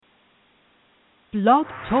Blog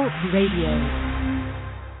Talk Radio.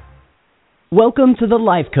 Welcome to the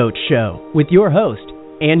Life Coach Show with your host,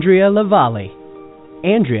 Andrea Lavallee.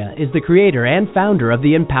 Andrea is the creator and founder of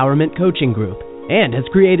the Empowerment Coaching Group and has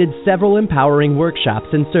created several empowering workshops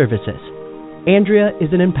and services. Andrea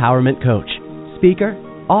is an empowerment coach, speaker,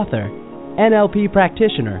 author, NLP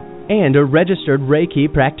practitioner, and a registered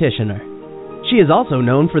Reiki practitioner. She is also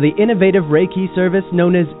known for the innovative Reiki service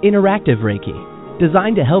known as Interactive Reiki,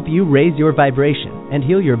 designed to help you raise your vibration and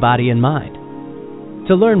heal your body and mind.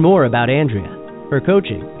 To learn more about Andrea, her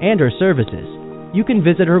coaching, and her services, you can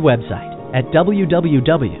visit her website at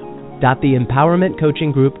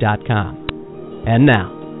www.theempowermentcoachinggroup.com. And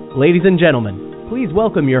now, ladies and gentlemen, please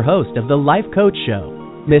welcome your host of the Life Coach Show,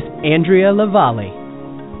 Miss Andrea Lavallee.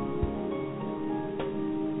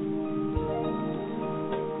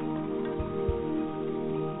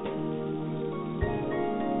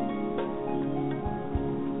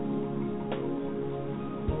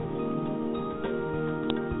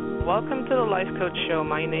 Welcome to the Life Coach Show.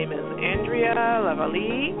 My name is Andrea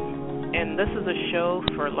Lavallee, and this is a show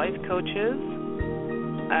for life coaches.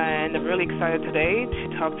 And I'm really excited today to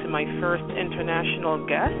talk to my first international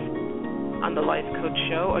guest on the Life Coach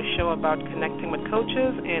Show, a show about connecting with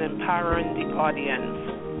coaches and empowering the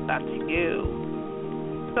audience. That's you.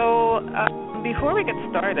 So before we get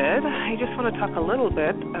started, I just want to talk a little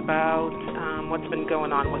bit about what's been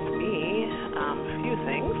going on with me, a few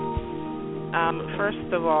things.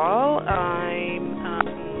 First of all,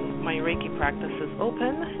 my Reiki practice is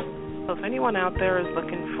open. So if anyone out there is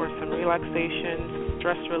looking for some relaxation,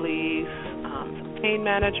 stress relief, some pain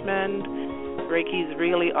management, Reiki is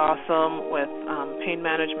really awesome with pain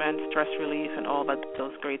management, stress relief, and all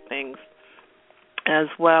those great things, as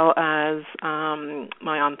well as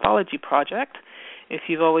my anthology project. If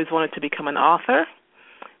you've always wanted to become an author,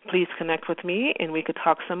 please connect with me, and we could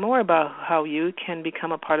talk some more about how you can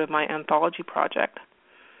become a part of my anthology project.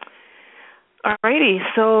 Alrighty,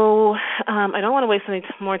 so I don't want to waste any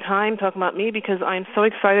more time talking about me because I'm so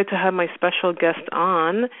excited to have my special guest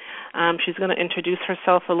on. She's going to introduce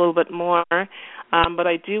herself a little bit more, but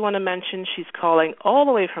I do want to mention she's calling all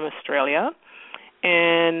the way from Australia,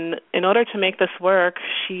 and in order to make this work,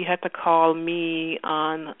 she had to call me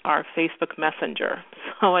on our Facebook Messenger.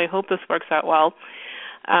 So I hope this works out well.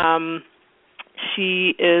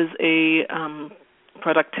 She is a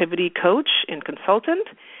productivity coach and consultant,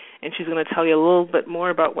 and she's going to tell you a little bit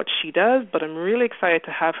more about what she does, but I'm really excited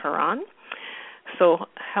to have her on. So,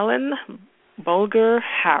 Helen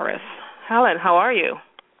Bolger-Harris. Helen, how are you?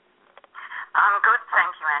 I'm good,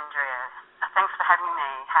 thank you, Andrea. Thanks for having me.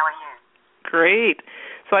 How are you? Great.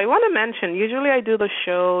 So I want to mention, usually I do the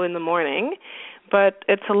show in the morning, but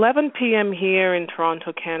it's 11 p.m. here in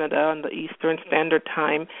Toronto, Canada, on the Eastern Standard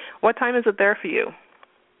Time. What time is it there for you? It's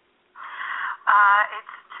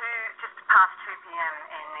just past 2 p.m.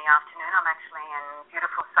 in the afternoon. I'm actually in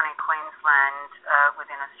beautiful sunny Queensland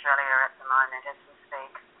within Australia at the moment as we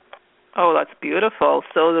speak. Oh, that's beautiful.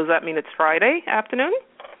 So does that mean it's Friday afternoon?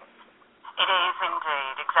 It is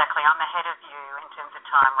indeed, exactly. I'm ahead of you in terms of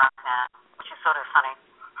time right now, which is sort of funny.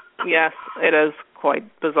 Yes, it is quite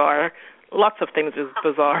bizarre. Lots of things is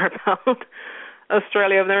bizarre about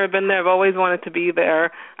Australia. I've never been there. I've always wanted to be there,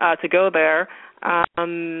 to go there.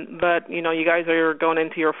 But, you know, you guys are going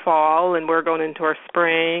into your fall and we're going into our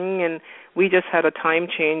spring, and we just had a time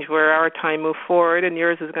change where our time moved forward and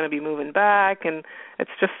yours is going to be moving back, and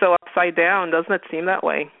it's just so upside down. Doesn't it seem that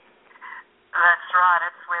way? That's right.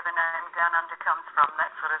 That's where the name Down Under comes from,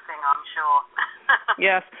 that sort of thing, I'm sure.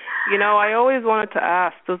 Yes. You know, I always wanted to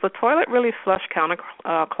ask, does the toilet really flush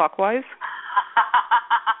counterclockwise?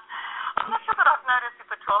 I'm not sure that I've noticed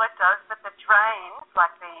if the toilet does, but the drains,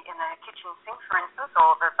 like in the kitchen sink, for instance,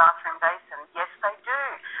 or the bathroom basin, yes, they do.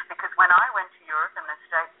 Because when I went to Europe and the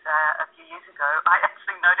States a few years ago, I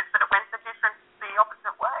actually noticed that it went the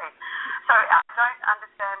opposite way. So I don't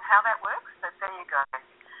understand how that works, but there you go.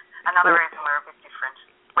 Another reason we're a bit different.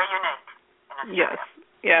 We're unique in Australia.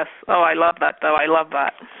 Yes. Oh, I love that, though. I love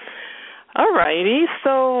that. All righty.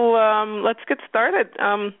 So let's get started.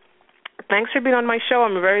 Thanks for being on my show.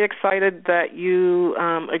 I'm very excited that you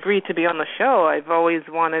agreed to be on the show. I've always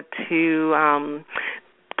wanted to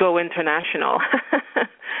go international.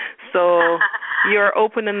 So you're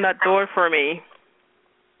opening that door for me.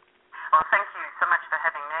 Well, thank you so much for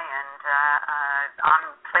having me, and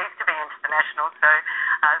I'm pleased to be international, so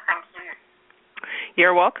thank you.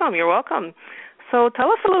 You're welcome. You're welcome. So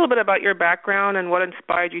tell us a little bit about your background and what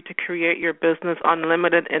inspired you to create your business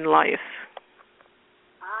Unlimited in Life.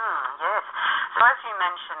 Yes. So as you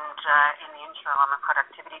mentioned in the intro, I'm a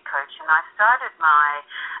productivity coach, and I started my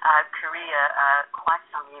career quite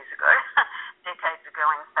some years ago, decades ago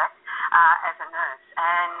in fact, as a nurse.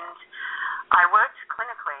 And I worked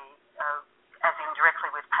clinically, as in directly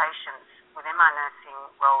with patients within my nursing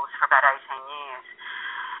roles for about 18 years.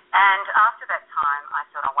 And after that time, I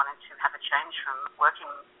thought I wanted to have a change from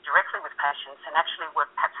working directly with patients and actually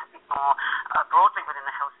work perhaps a bit more broadly within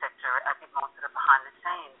the health sector, a bit more sort of behind the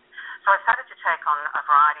scenes. So I started to take on a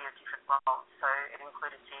variety of different roles. So it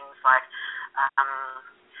included things like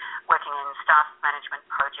working in staff management,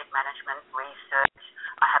 project management, research.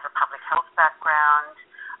 I have a public health background.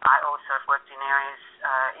 I also have worked in areas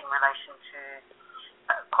in relation to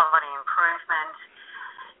quality improvement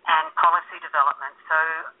and policy development.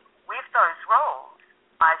 So with those roles,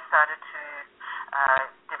 I started to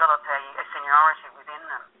develop a seniority within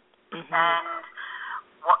them. Mm-hmm. And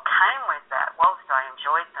what came with that, whilst I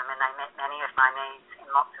enjoyed them and they met many of my needs in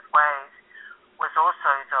lots of ways, was also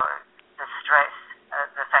the stress,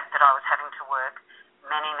 the fact that I was having to work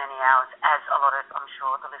many, many hours, as a lot of, I'm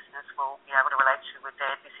sure, the listeners will be able to relate to with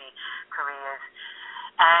their busy careers.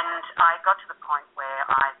 And I got to the point where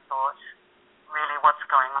I thought, really, what's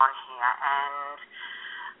going on here? And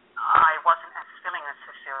I wasn't as feeling as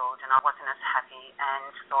fulfilled, and I wasn't as happy,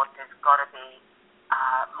 and thought there's got to be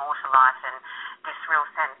more to life, and this real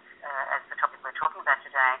sense, as the topic we're talking about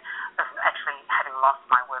today, of actually having lost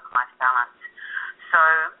my work-life balance. So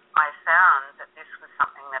I found that this was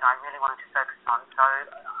something that I really wanted to focus on. So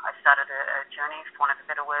I started a journey, for want of a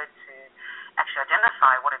better word, to actually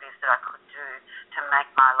identify what it is that I could do to make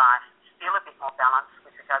my life feel a bit more balanced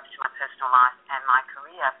with regards to my personal life and my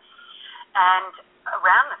career. And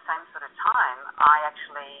around the same sort of time, I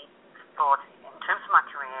actually thought, in terms of my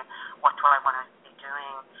career, what do I want to be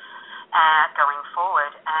doing going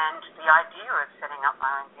forward? And the idea of setting up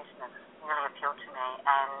my own business really appealed to me,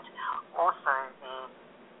 and also the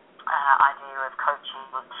idea of coaching.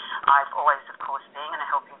 I've always, of course, being in a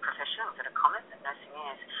helping profession, sort of common that nursing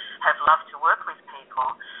is, have loved to work with people.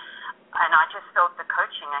 And I just felt that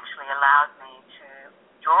coaching actually allowed me to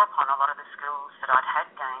draw upon a lot of the skills that I'd had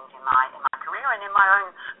gained in my career and in my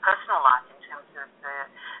own personal life, in terms of the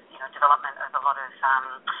development of a lot of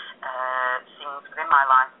things within my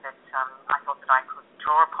life that I thought that I could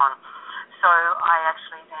draw upon. So I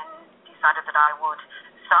actually then decided that I would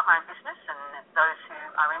start my own business, and those who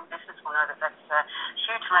are in business will know that that's a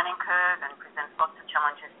huge learning curve and presents lots of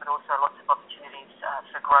challenges, but also lots of opportunities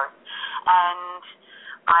for growth. And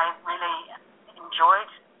I really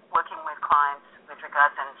enjoyed working with clients with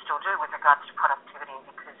regards, and still do, with regards to productivity,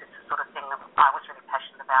 because it's the sort of thing that I was really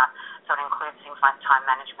passionate about. So it includes things like time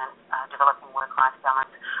management, developing work-life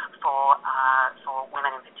balance for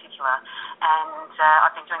women in particular. And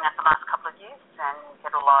I've been doing that the last couple of years and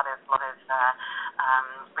get a lot of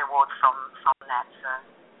reward from that. So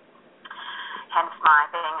hence my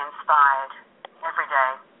being inspired every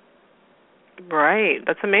day. Right.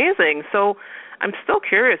 That's amazing. So I'm still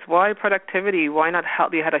curious, why productivity? Why not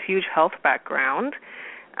health? You had a huge health background.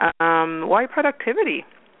 Why productivity?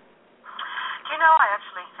 I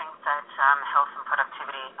actually think that health and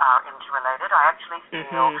productivity are interrelated. I actually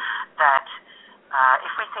feel that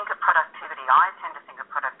if we think of productivity, I tend to think of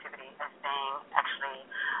productivity as being actually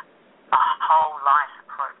a whole life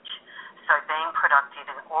approach. So being productive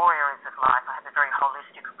in all areas of life, I have a very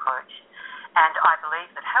holistic approach. And I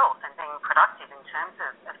believe that health and being productive in terms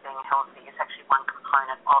of being healthy is actually one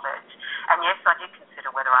component of it. And yes, I did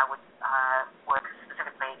consider whether I would work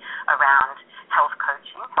specifically around health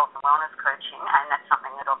coaching, health and wellness coaching, and that's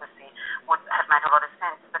something that obviously would have made a lot of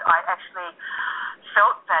sense. But I actually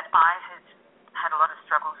felt that I had a lot of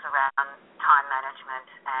struggles around time management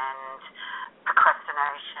and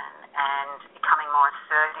procrastination and becoming more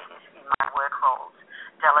assertive in my work roles,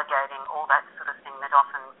 delegating, all that sort of thing that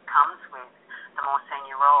often comes with the more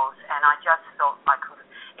senior roles. And I just felt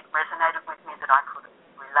it resonated with me, that I could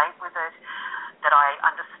relate with it, that I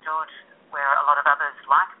understood where a lot of others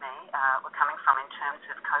like me were coming from in terms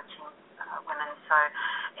of coaching women. So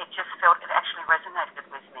it actually resonated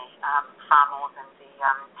with me far more than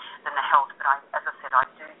the health. But as I said, I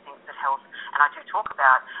do think that health, and I do talk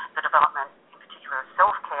about the development in particular of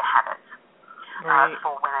self-care habits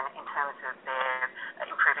for women in terms of their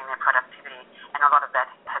improving their productivity, and a lot of that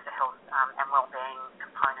has a health and well-being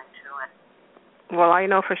component to it. Well, I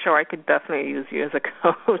know for sure I could definitely use you as a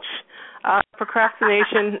coach.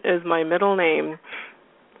 Procrastination is my middle name.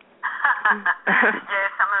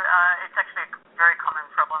 Yes, it's actually a very common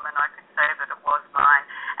problem, and I could say that it was mine.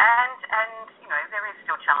 And there is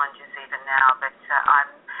still challenges even now, but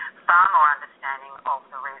I'm far more understanding of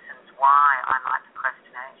the reasons why I might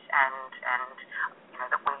procrastinate, and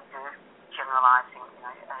that we do generalize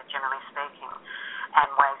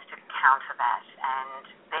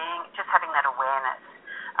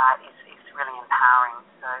is really empowering.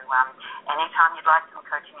 So anytime you'd like some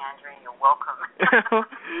coaching, Andrea, you're welcome.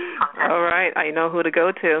 All right, I know who to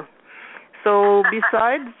go to. So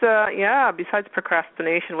besides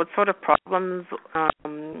procrastination, what sort of problems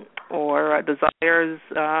or desires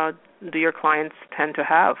do your clients tend to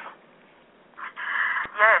have?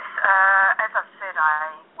 Yes, as I've said,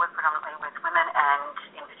 I work predominantly with women, and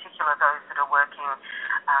in particular those that are working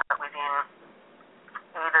within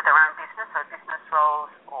either their own business, so business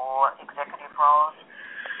roles or executive roles.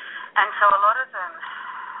 And so a lot of them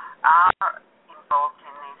are involved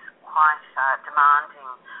in these quite demanding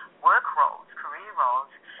work roles, career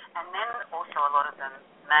roles, and then also a lot of them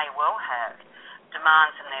may well have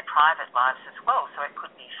demands in their private lives as well. So it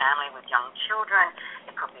could be family with young children,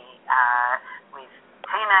 it could be with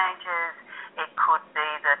teenagers, it could be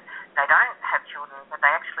that they don't have children, but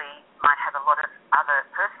they actually might have a lot of other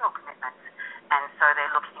personal commitments, and so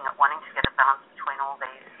they're looking at wanting to get a balance between all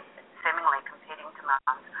these seemingly competing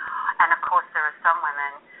demands. And of course there are some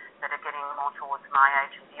women that are getting more towards my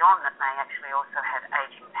age and beyond that may actually also have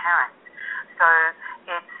aging parents. So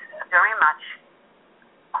it's very much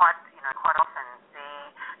quite often the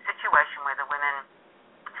situation where the women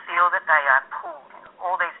feel that they are pulled in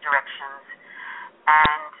all these directions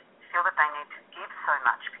and feel that they need to give so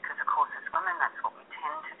much because, of course, as women, that's what we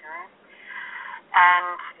tend to do.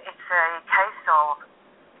 And it's a case of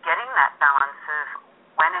getting that balance of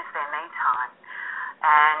when is their me time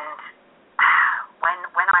and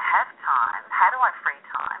when I have time, how do I free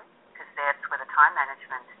time? Because that's where the time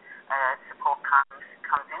management support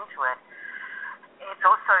comes into it. It's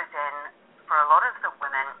also then, for a lot of the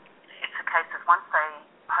women, it's a case of once they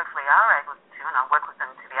hopefully are able to, and I work with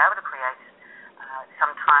them to be able to create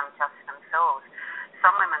some time just for themselves,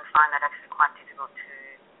 some women find that actually quite difficult to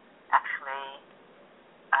actually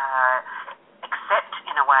accept,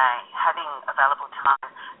 in a way, having available time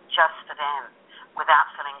just for them without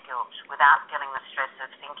feeling guilt, without feeling the stress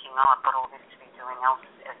of thinking, oh, I've got all this to be doing,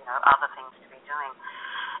 other things to be doing.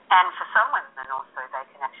 And for some women also, they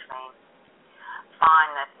can actually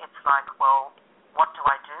find that it's like, well, what do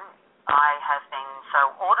I do? I have been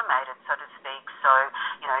so automated, so to speak, so,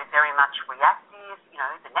 very much reactive,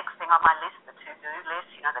 the next thing on my list, the to-do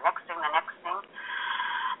list, the next thing.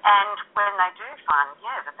 And when they do find,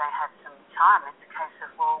 that they have some time, it's a case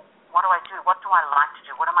of, well, what do I do? What do I like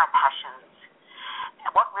to do? What are my passions? And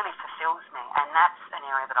what really fulfills me? And that's an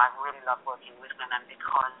area that I really love working with women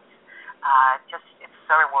because it's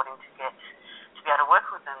so rewarding to be able to work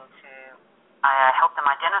with them to help them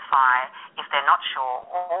identify if they're not sure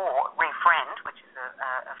or refriend, which is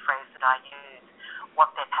a phrase that I use, what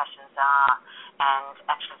their passions are and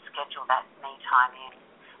actually schedule that me time in.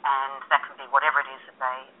 And that can be whatever it is that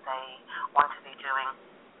they want to be doing,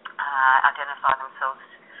 identify themselves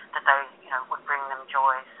that they would bring them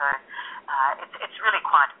joy. So it's really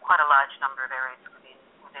quite a large number of areas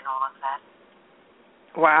within all of that.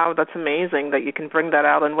 Wow, that's amazing that you can bring that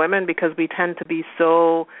out in women because we tend to be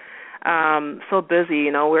so busy.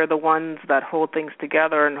 We're the ones that hold things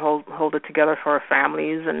together and hold it together for our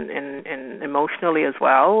families and emotionally as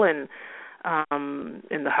well, and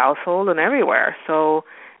in the household and everywhere. So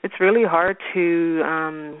it's really hard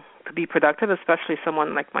to be productive, especially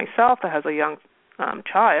someone like myself that has a young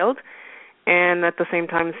child, and at the same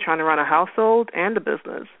time is trying to run a household and a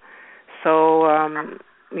business. So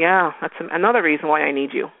that's another reason why I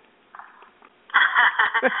need you.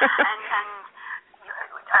 and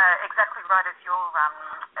exactly right as you're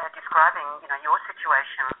describing, your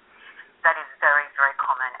situation, that is very, very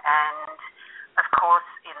common. And of course,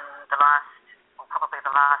 in the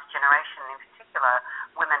last generation in particular,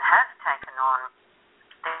 women have taken on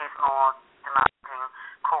these more demanding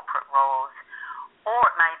corporate roles, or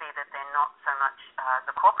it may be that they're not so much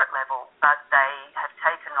the corporate level, but they have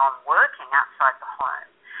taken on working outside the home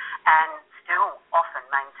and still often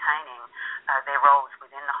maintaining their roles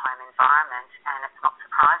within the home environment. And it's not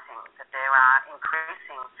surprising that there are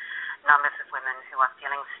increasing numbers of women who are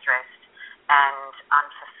feeling stressed and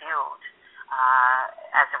unfulfilled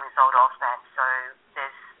as a result of that. So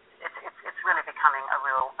it's really becoming a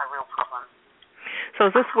real problem. So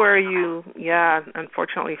is this where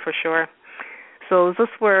unfortunately for sure. So is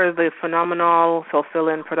this where the phenomenal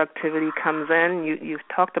fulfilling productivity comes in? You've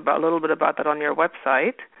talked a little bit about that on your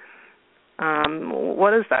website.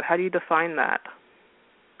 What is that? How do you define that?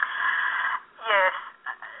 Yes,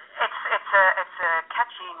 it's a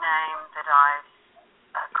catchy name that I've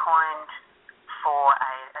coined for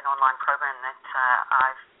an online program that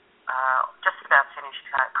I've just about finished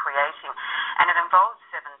creating, and it involves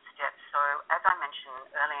 7 steps. So as I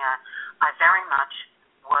mentioned earlier, I very much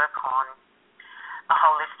work on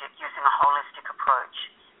using a holistic approach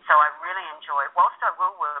So I really enjoy, whilst I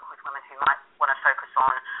will work with women who might want to focus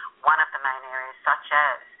on one of the main areas, such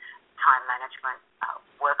as time management,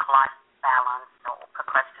 work-life balance, or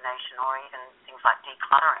procrastination, or even things like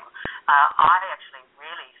decluttering, I actually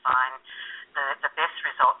really find the best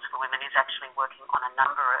results for women is actually working on a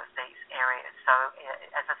number of these areas. So,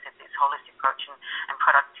 as I said, this holistic approach and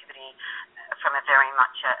productivity from a very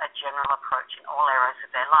much a general approach in all areas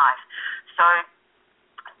of their life. So,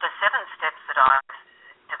 the 7 steps that I've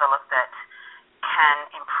developed that can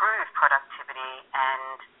improve productivity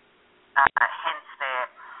and hence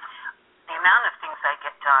the amount of things they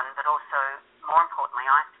get done, but also, more importantly,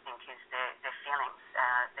 I think, is their feelings,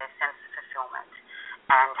 their sense of fulfillment,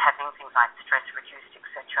 and having things like stress reduced,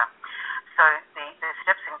 etc. So the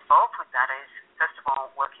steps involved with that is, first of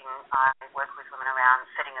all, I work with women around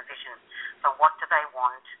setting a vision. So what do they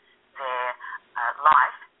want their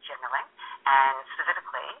life, generally, and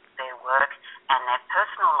specifically their work and their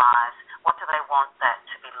personal lives, what do they want that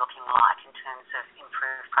to be looking like in terms of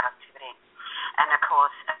improved productivity? And of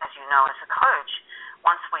course, as you know, as a coach,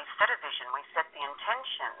 once we set a vision, we set the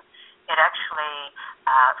intention, it actually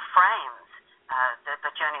frames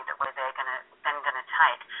the journey that we're then going to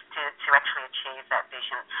take to actually achieve that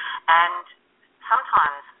vision. And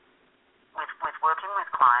sometimes with working with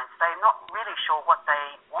clients, they're not really sure what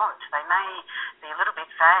they want. They may be a little bit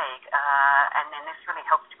vague, and then this really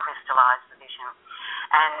helps to crystallize the vision.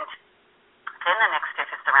 And then the next step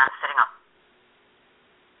is around setting up.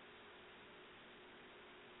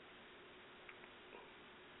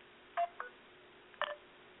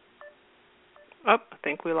 Oh, I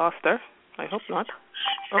think we lost her. I hope not.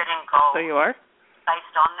 Setting goals. There you are.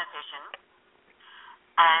 Based on the vision,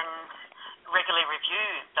 and regularly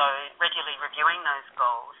reviewing those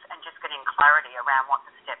goals and just getting clarity around what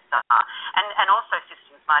the steps are. And also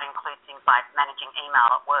systems might include things like managing email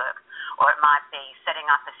at work, or it might be setting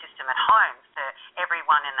up a system at home for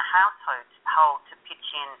everyone in the household to pitch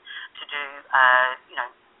in to do,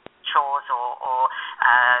 chores or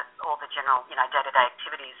all the general, day-to-day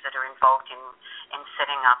activities that are involved in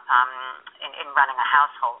setting up, in running a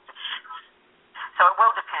household. So it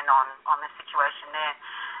will depend on the situation there.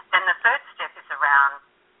 Then the third step is around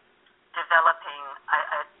developing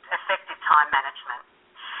effective time management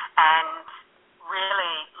and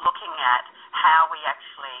really looking at how we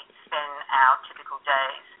actually spend our typical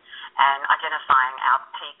days and identifying our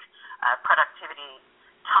peak productivity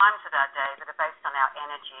times of our day that are based on our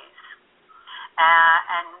energies.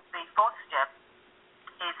 And the fourth step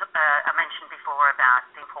is, I mentioned before about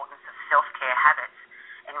the importance of self-care habits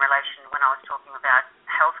in relation when I was talking about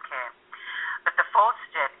healthcare. But the fourth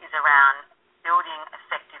step is around building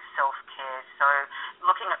effective self-care, so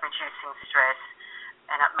looking at reducing stress,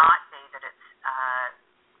 and it might be that it's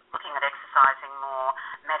looking at exercising more,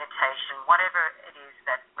 meditation, whatever it is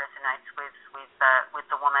that resonates with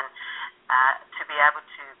the woman, to be able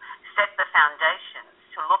to set the foundations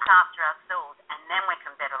to look after ourselves, and then we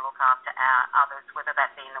can better look after our others, whether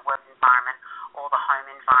that be in the work environment or the home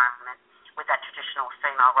environment, with that traditional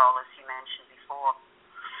female role, as you mentioned before.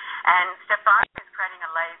 And step 5 is creating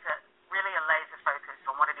a laser focus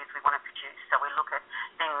on what it is we want to produce. So we look at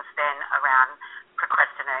things then around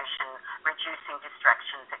procrastination, reducing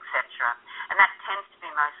distractions, etc. And that tends to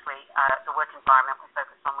be mostly the work environment we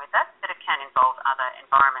focus on with that, but it can involve other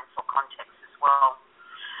environments or contexts as well.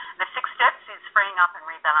 The 6th steps is freeing up and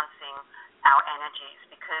rebalancing our energies,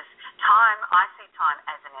 because I see time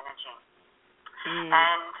as an energy.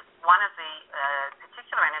 And one of the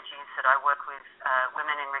particular energies that I work with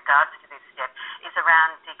women in regards to this step is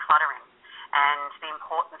around decluttering and the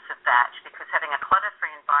importance of that, because having a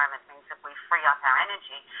clutter-free environment means that we free up our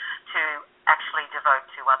energy to actually devote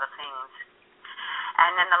to other things.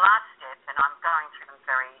 And then the last step, and I'm going through them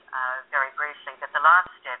very, very briefly, but the last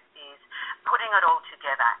step is putting it all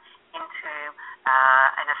together into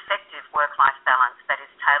an effective work-life balance that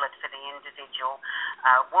is tailored for the individual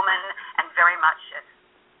woman, and very much as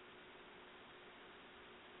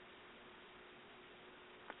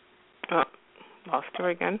lost her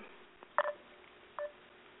again.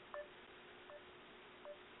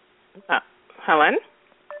 Helen?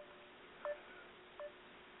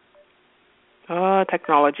 Oh,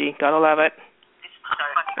 technology. Gotta love it.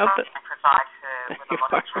 I provide her with a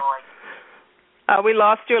lot of joy. We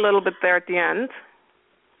lost you a little bit there at the end.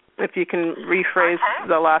 If you can rephrase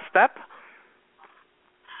the last step.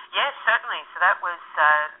 Yes, certainly. So that was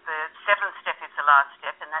the 7th step is the last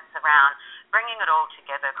step, and that's around bringing it all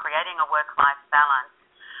together, creating a work-life balance,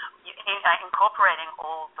 incorporating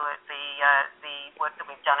all the work that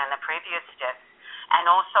we've done in the previous steps, and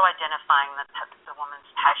also identifying the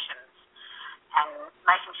woman's passions and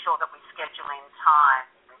making sure that we schedule in time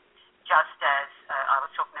just as I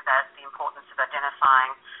was talking about the importance of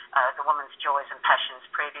identifying the woman's joys and passions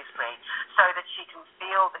previously, so that she can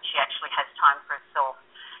feel that she actually has time for herself,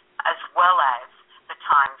 as well as the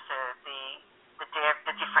time for the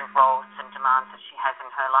different roles and demands that she has in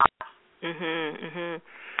her life.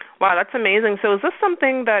 Wow, that's amazing. So is this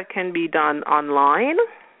something that can be done online?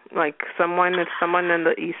 Like if someone in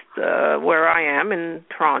the East, where I am in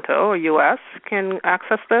Toronto or U.S., can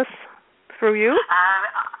access this through you?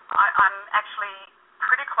 I'm actually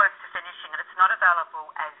pretty close to finishing it. It's not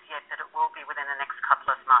available as yet, but it will be within the next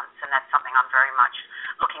couple of months, and that's something I'm very much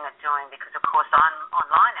looking at doing, because, of course,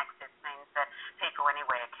 online access means that people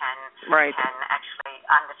anywhere can actually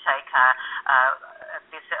undertake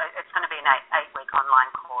this. It's going to be an 8-week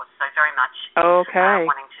online course, so very much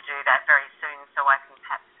wanting to do that very soon, so I can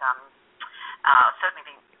perhaps certainly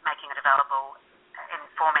be making it available,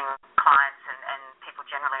 informing clients and people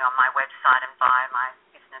generally on my website and via my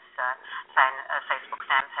business Facebook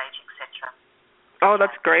fan page, etc. Oh,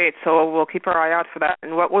 that's great. So we'll keep our eye out for that.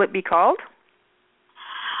 And what will it be called?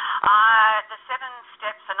 The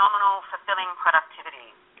 7-step phenomenal fulfilling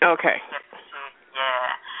productivity. Okay.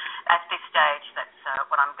 At this stage, that's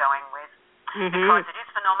what I'm going with. Because it is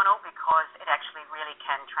phenomenal, because it actually really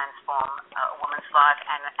can transform a woman's life.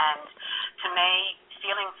 And to me,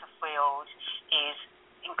 feeling fulfilled is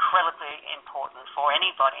incredibly important for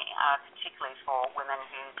anybody, particularly for women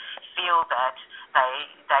who feel that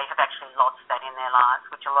they have actually lost that in their lives,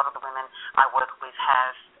 which a lot of the women I work with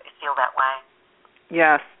feel that way.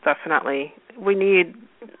 Yes, definitely. We need,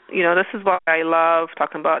 this is why I love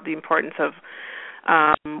talking about the importance of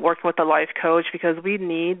working with a life coach, because we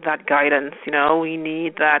need that guidance. We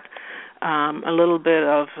need that a little bit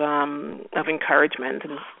of encouragement,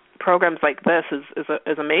 and programs like this is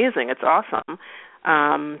amazing. It's awesome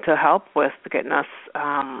to help with getting us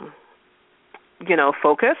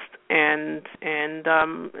focused and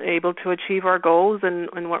able to achieve our goals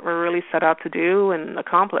and what we're really set out to do and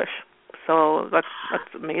accomplish. So that's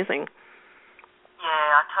amazing.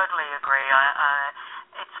 Yeah, I totally agree.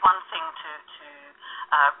 It's one thing to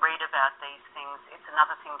read about these things. It's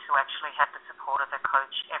another thing to actually have the support of a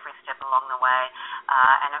coach every step along the way,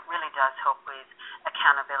 and it really does help with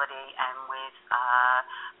accountability and with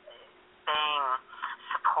being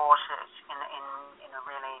supported in a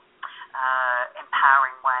really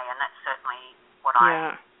empowering way, and that's certainly what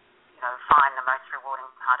I find the most rewarding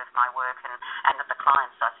part of my work, and that the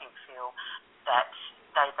clients, I think, feel that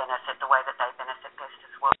they benefit the way that they benefit best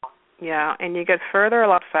as well. Yeah, and you get further a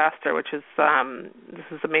lot faster, which is this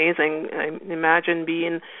is amazing. I imagine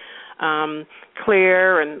being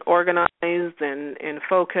clear and organized and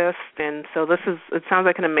focused, and so it sounds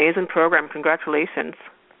like an amazing program. Congratulations.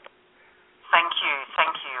 Thank you.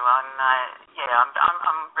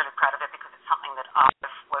 I'm really proud of it, because it's something that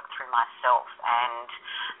I've worked through myself, and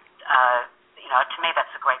to me that's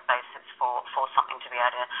a great basis for something to be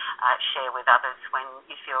able to share with others when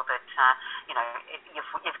you feel that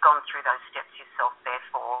you've gone through those steps yourself.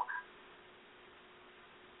 Therefore,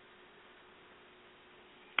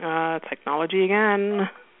 technology again.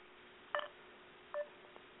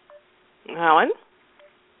 Helen?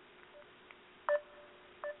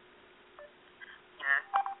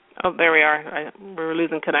 Oh, there we are. We're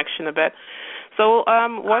losing connection a bit. So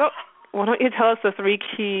why don't you tell us the 3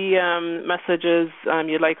 key messages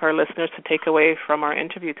you'd like our listeners to take away from our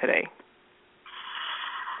interview today?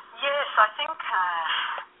 Yes, I think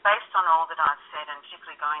based on all that I've said, and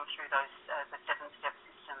particularly going through the 7-step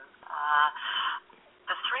system,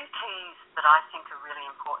 the 3 keys that I think are really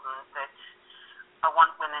important that I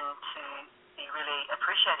want women to be really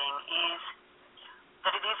appreciating is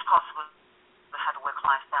that it is possible to have a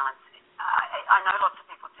work-life balance. I know lots of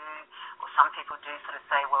people do, or some people do sort of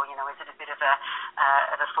say, well, is it a bit of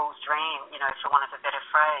a fool's dream, for want of a better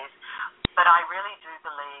phrase. But I really do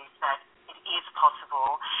believe that it is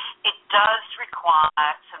possible. It does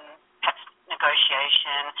require some perhaps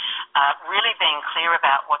negotiation, really being clear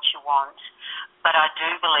about what you want, but I do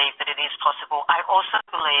believe that it is possible. I also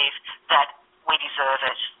believe that we deserve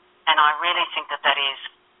it, and I really think that is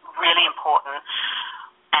really important.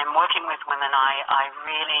 And working with women, I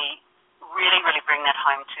really bring that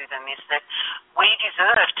home to them, is that we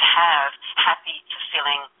deserve to have happy,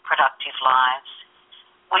 fulfilling, productive lives.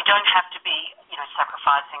 We don't have to be,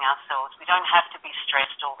 sacrificing ourselves. We don't have to be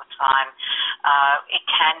stressed all the time. It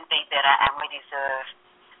can be better, and we deserve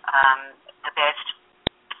the best.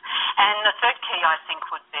 And the 3rd key, I think,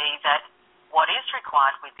 would be that what is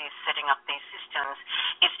required with this, setting up these systems,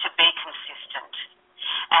 is to be consistent.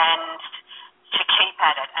 And to keep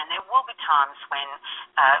at it. And there will be times when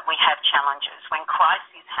we have challenges, when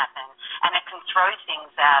crises happen, and it can throw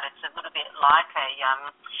things out. It's a little bit like a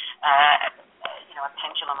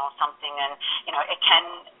pendulum or something, and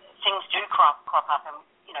things do crop up, and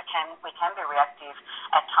we can be reactive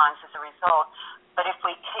at times as a result. But if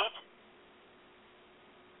we keep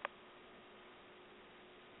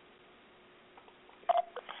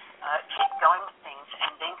going with things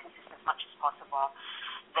and being consistent as much as possible,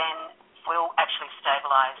 then we'll actually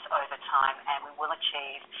stabilise over time, and we will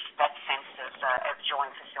achieve that sense of joy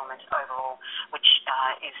and fulfilment overall, which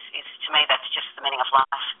is to me, that's just the meaning of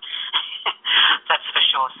life. That's for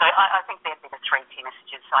sure. So I think there'd be the three key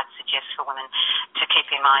messages I'd suggest for women to keep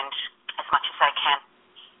in mind as much as they can.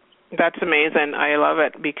 That's amazing. I love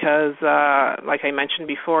it because, like I mentioned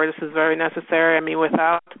before, this is very necessary. I mean,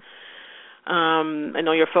 without, I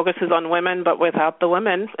know your focus is on women, but without the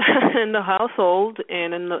women in the household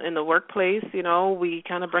and in the workplace, we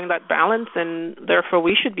kind of bring that balance, and therefore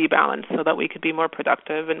we should be balanced so that we could be more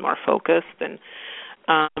productive and more focused and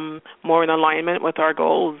more in alignment with our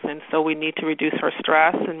goals. And so we need to reduce our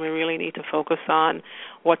stress, and we really need to focus on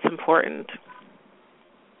what's important.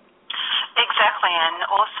 Exactly, and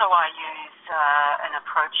also I use an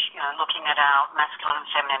approach, looking at our masculine and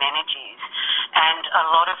feminine energies, and a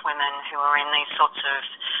lot of women who are in these sorts of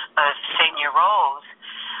senior roles,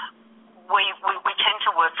 we tend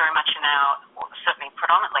to work very much certainly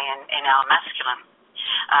predominantly in our masculine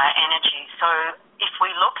energy. So if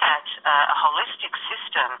we look at a holistic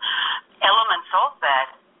system, elements of that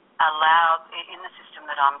in the system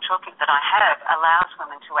that I have, allows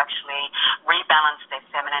women to actually rebalance their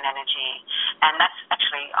feminine energy, and that's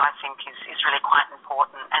actually, I think, is really quite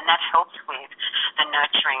important, and that helps with the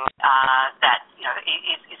nurturing that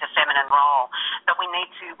is a feminine role. But we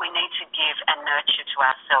need to give and nurture to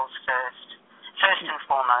ourselves first and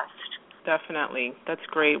foremost. Definitely, that's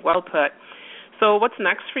great. Well put. So what's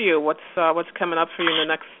next for you? What's coming up for you in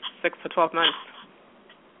the next 6 to 12 months?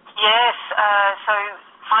 Yes, so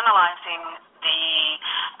finalising the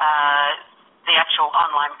actual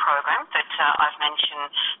online program that I've mentioned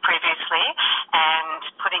previously, and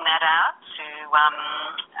putting that out to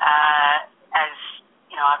as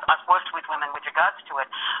I've worked with women with regards to it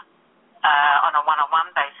on a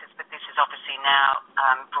one-on-one basis, but this is obviously now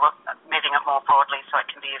moving it more broadly so it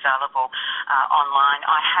can be available online.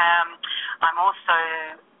 I'm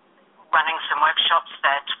also running some workshops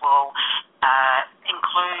that will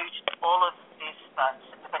include all of this, but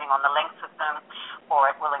depending on the length of them, or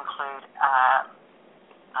it will include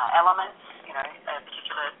elements,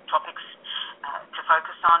 particular topics to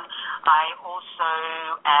focus on. I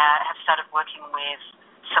also have started working with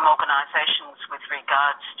some organisations with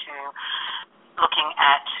regards to looking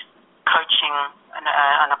at coaching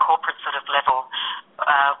on a corporate sort of level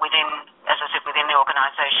within the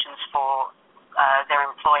organisations for their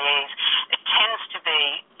employees. It tends to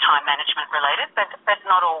be time management related, but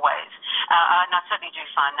not always. And I certainly do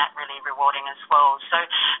find that really rewarding as well. So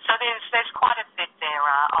there's quite a bit there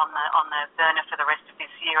on the burner for the rest of this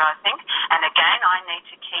year, I think. And again, I need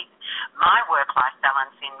to keep my work-life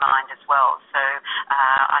balance in mind as well. So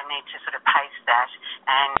I need to sort of pace that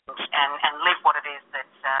and live what it is that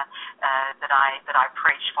I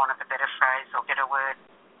preach, for want of a better phrase or better word.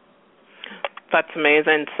 That's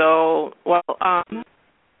amazing. So,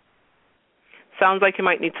 sounds like you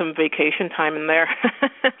might need some vacation time in there.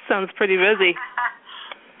 Sounds pretty busy.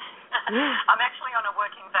 I'm actually on a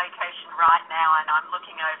working vacation right now, and I'm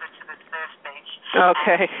looking over to the surf beach.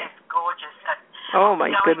 Okay. It's gorgeous. Oh, my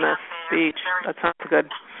goodness. Beach. That sounds good.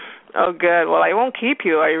 Oh, good. Well, I won't keep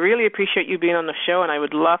you. I really appreciate you being on the show, and I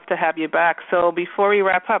would love to have you back. So before we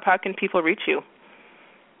wrap up, how can people reach you?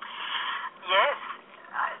 Yes.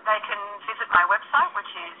 They can visit my website,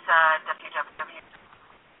 which is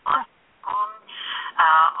www.com.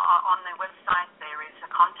 On the website, there is a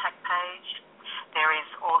contact page. There is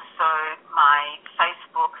also my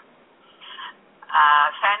Facebook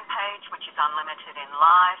fan page, which is Unlimited in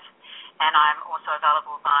Life, and I'm also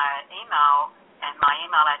available via email, and my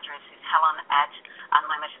email address is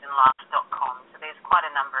helen@unlimitedinlife.com. So there's quite a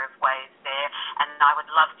number of ways there, and I would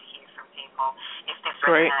love to hear from people if this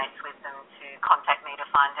resonates with them to contact me to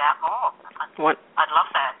find out more. I'd love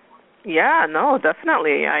that. Yeah, no,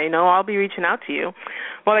 definitely. I know I'll be reaching out to you.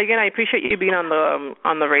 Well, again, I appreciate you being on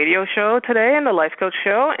the radio show today and the Life Coach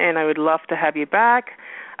Show, and I would love to have you back.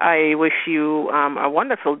 I wish you a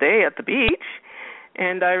wonderful day at the beach,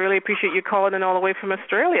 and I really appreciate you calling in all the way from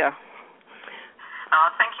Australia. Oh,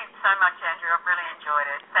 thank you so much, Andrew. I've really enjoyed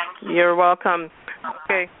it. Thank you. You're welcome.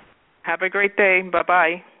 Okay. Have a great day.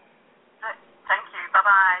 Bye-bye. Thank you.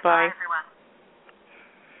 Bye-bye. Bye. Bye, everyone.